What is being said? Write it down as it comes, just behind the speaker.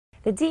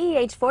The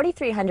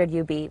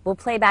DEH-4300UB will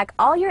play back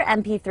all your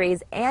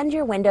MP3s and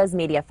your Windows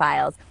media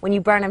files when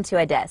you burn them to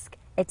a disk.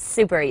 It's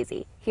super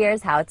easy.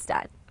 Here's how it's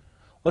done.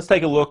 Let's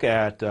take a look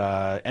at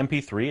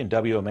MP3 and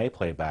WMA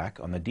playback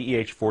on the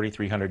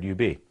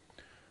DEH-4300UB.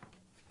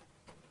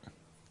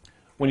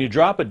 When you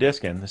drop a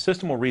disk in, the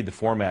system will read the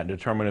format and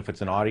determine if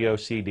it's an audio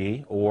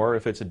CD or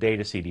if it's a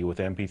data CD with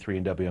MP3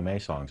 and WMA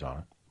songs on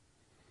it.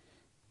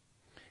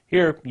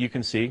 Here you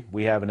can see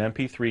we have an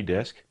MP3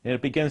 disc and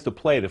it begins to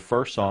play the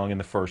first song in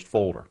the first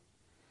folder.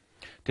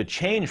 To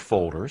change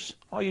folders,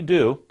 all you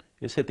do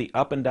is hit the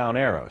up and down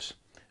arrows.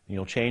 And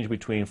you'll change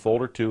between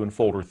folder 2 and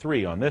folder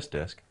 3 on this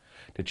disc.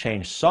 To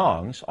change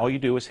songs, all you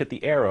do is hit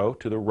the arrow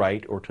to the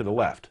right or to the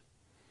left.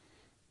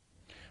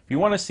 If you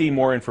want to see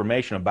more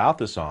information about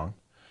the song,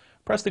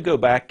 press the Go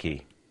Back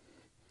key.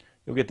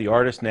 You'll get the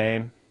artist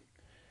name,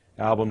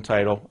 album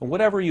title, and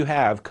whatever you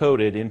have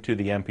coded into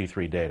the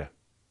MP3 data.